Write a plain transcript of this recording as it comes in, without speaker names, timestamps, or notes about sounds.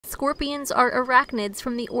Scorpions are arachnids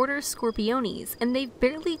from the order Scorpiones, and they've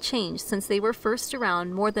barely changed since they were first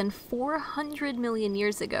around more than 400 million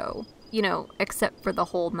years ago. You know, except for the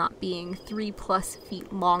whole not being 3+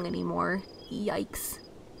 feet long anymore. Yikes.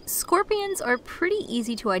 Scorpions are pretty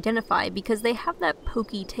easy to identify because they have that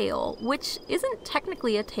pokey tail, which isn't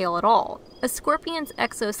technically a tail at all. A scorpion's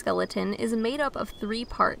exoskeleton is made up of 3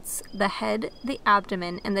 parts: the head, the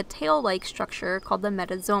abdomen, and the tail-like structure called the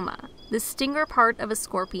metazoma. The stinger part of a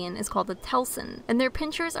scorpion is called the telson, and their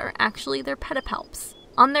pinchers are actually their pedipalps.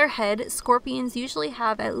 On their head, scorpions usually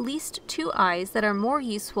have at least 2 eyes that are more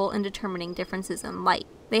useful in determining differences in light.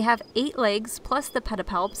 They have 8 legs plus the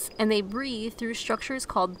pedipalps, and they breathe through structures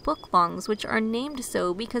called book lungs, which are named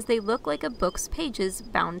so because they look like a book's pages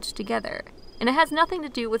bound together. And it has nothing to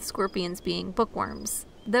do with scorpions being bookworms,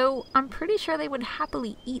 though I'm pretty sure they would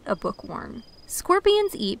happily eat a bookworm.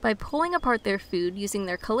 Scorpions eat by pulling apart their food using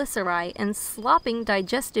their chelicerae and slopping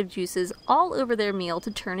digestive juices all over their meal to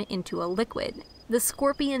turn it into a liquid. The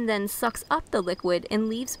scorpion then sucks up the liquid and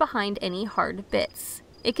leaves behind any hard bits.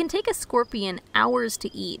 It can take a scorpion hours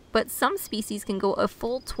to eat, but some species can go a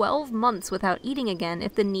full 12 months without eating again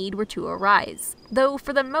if the need were to arise, though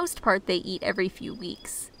for the most part they eat every few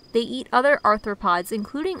weeks. They eat other arthropods,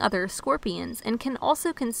 including other scorpions, and can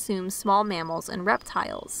also consume small mammals and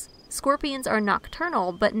reptiles. Scorpions are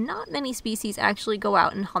nocturnal, but not many species actually go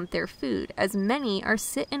out and hunt their food, as many are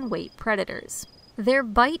sit-and-wait predators. Their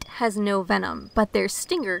bite has no venom, but their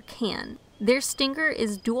stinger can. Their stinger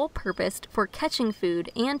is dual-purposed for catching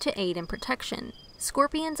food and to aid in protection.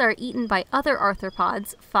 Scorpions are eaten by other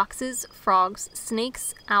arthropods, foxes, frogs,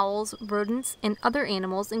 snakes, owls, rodents, and other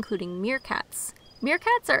animals including meerkats.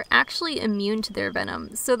 Meerkats are actually immune to their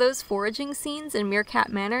venom, so those foraging scenes in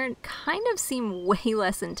Meerkat Manor kind of seem way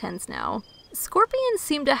less intense now. Scorpions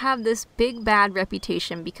seem to have this big bad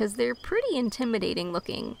reputation because they're pretty intimidating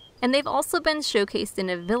looking. And they've also been showcased in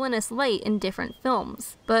a villainous light in different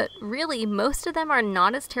films, but really most of them are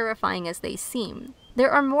not as terrifying as they seem.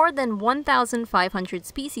 There are more than 1,500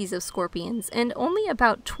 species of scorpions, and only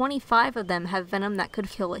about 25 of them have venom that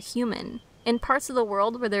could kill a human. In parts of the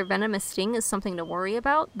world where their venomous sting is something to worry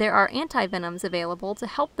about, there are anti-venoms available to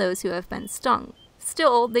help those who have been stung.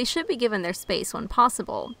 Still, they should be given their space when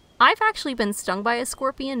possible. I've actually been stung by a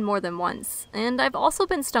scorpion more than once, and I've also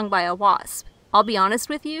been stung by a wasp. I'll be honest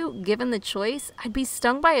with you, given the choice, I'd be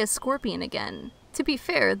stung by a scorpion again. To be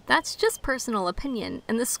fair, that's just personal opinion,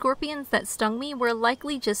 and the scorpions that stung me were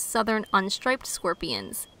likely just southern unstriped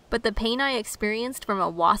scorpions, but the pain I experienced from a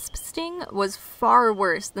wasp sting was far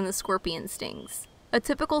worse than the scorpion stings. A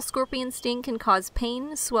typical scorpion sting can cause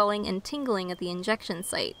pain, swelling, and tingling at the injection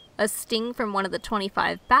site. A sting from one of the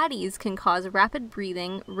 25 baddies can cause rapid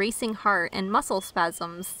breathing, racing heart, and muscle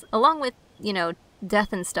spasms, along with,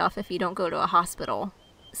 death and stuff if you don't go to a hospital.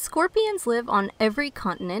 Scorpions live on every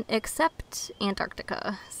continent except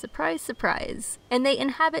Antarctica. Surprise, surprise. And they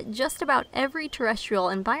inhabit just about every terrestrial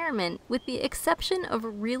environment with the exception of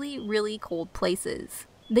really, really cold places.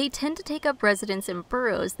 They tend to take up residence in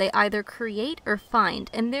burrows they either create or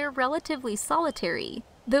find, and they're relatively solitary.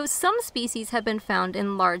 Though some species have been found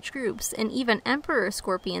in large groups, and even emperor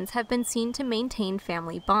scorpions have been seen to maintain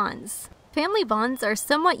family bonds. Family bonds are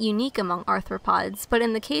somewhat unique among arthropods, but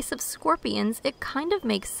in the case of scorpions, it kind of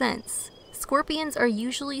makes sense. Scorpions are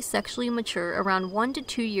usually sexually mature around 1 to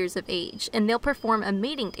 2 years of age, and they'll perform a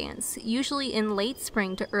mating dance, usually in late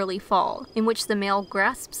spring to early fall, in which the male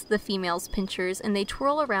grasps the female's pinchers and they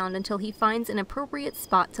twirl around until he finds an appropriate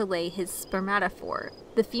spot to lay his spermatophore.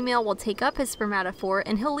 The female will take up his spermatophore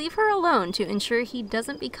and he'll leave her alone to ensure he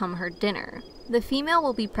doesn't become her dinner. The female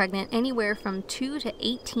will be pregnant anywhere from 2 to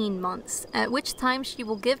 18 months, at which time she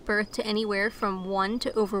will give birth to anywhere from 1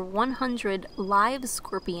 to over 100 live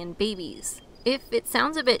scorpion babies. If it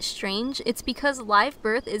sounds a bit strange, it's because live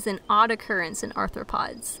birth is an odd occurrence in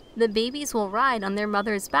arthropods. The babies will ride on their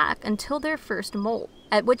mother's back until their first molt,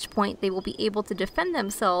 at which point they will be able to defend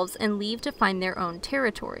themselves and leave to find their own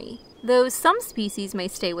territory. Though some species may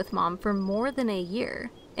stay with mom for more than a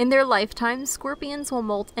year. In their lifetime, scorpions will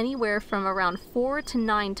molt anywhere from around 4 to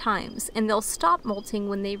 9 times, and they'll stop molting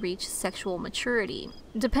when they reach sexual maturity.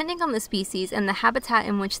 Depending on the species and the habitat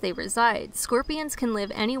in which they reside, scorpions can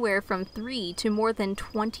live anywhere from 3 to more than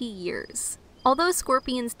 20 years. Although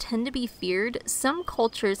scorpions tend to be feared, some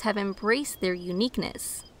cultures have embraced their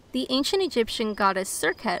uniqueness. The ancient Egyptian goddess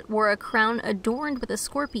Serket wore a crown adorned with a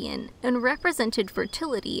scorpion and represented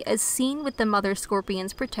fertility as seen with the mother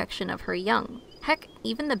scorpion's protection of her young. Heck,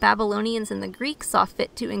 even the Babylonians and the Greeks saw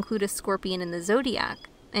fit to include a scorpion in the zodiac.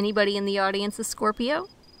 Anybody in the audience a Scorpio?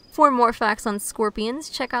 For more facts on scorpions,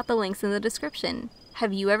 check out the links in the description.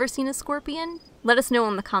 Have you ever seen a scorpion? Let us know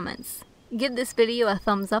in the comments. Give this video a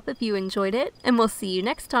thumbs up if you enjoyed it, and we'll see you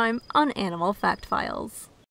next time on Animal Fact Files.